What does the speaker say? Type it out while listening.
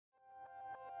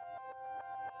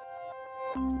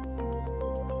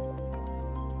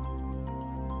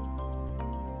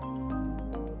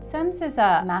CEMS is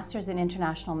a Master's in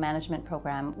International Management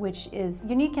program, which is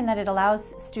unique in that it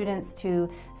allows students to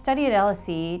study at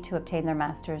LSE to obtain their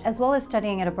Master's, as well as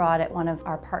studying it abroad at one of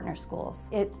our partner schools.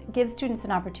 It gives students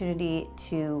an opportunity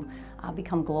to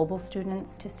become global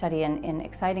students, to study in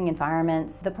exciting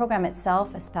environments. The program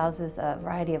itself espouses a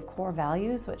variety of core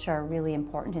values, which are really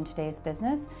important in today's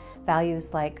business.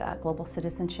 Values like global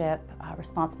citizenship,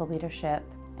 responsible leadership,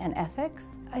 and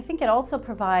ethics. I think it also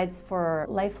provides for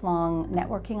lifelong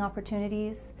networking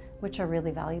opportunities, which are really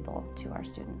valuable to our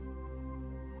students.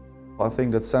 I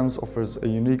think that CEMS offers a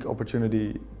unique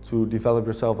opportunity to develop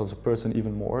yourself as a person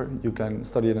even more. You can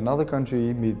study in another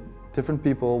country, meet different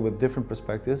people with different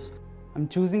perspectives. I'm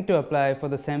choosing to apply for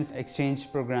the CEMS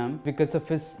exchange program because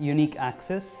of its unique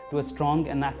access to a strong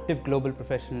and active global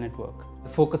professional network. The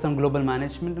focus on global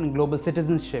management and global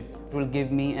citizenship will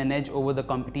give me an edge over the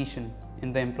competition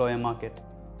in the employer market.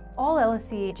 All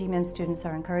LSE GMIM students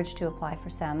are encouraged to apply for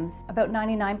CEMS. About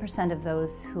 99% of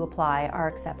those who apply are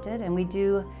accepted, and we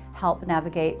do help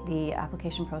navigate the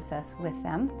application process with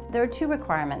them. There are two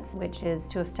requirements, which is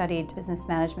to have studied business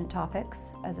management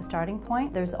topics as a starting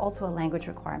point. There's also a language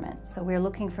requirement. So we're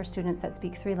looking for students that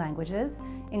speak 3 languages.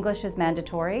 English is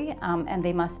mandatory, and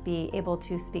they must be able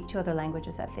to speak 2 other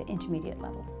languages at the intermediate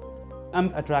level.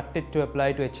 I'm attracted to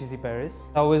apply to HEC Paris.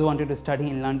 I always wanted to study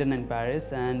in London and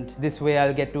Paris, and this way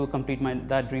I'll get to complete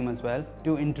that dream as well.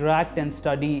 To interact and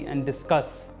study and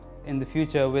discuss in the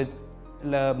future with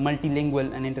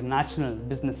multilingual and international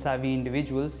business savvy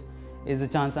individuals is a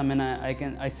chance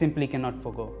I simply cannot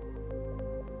forgo.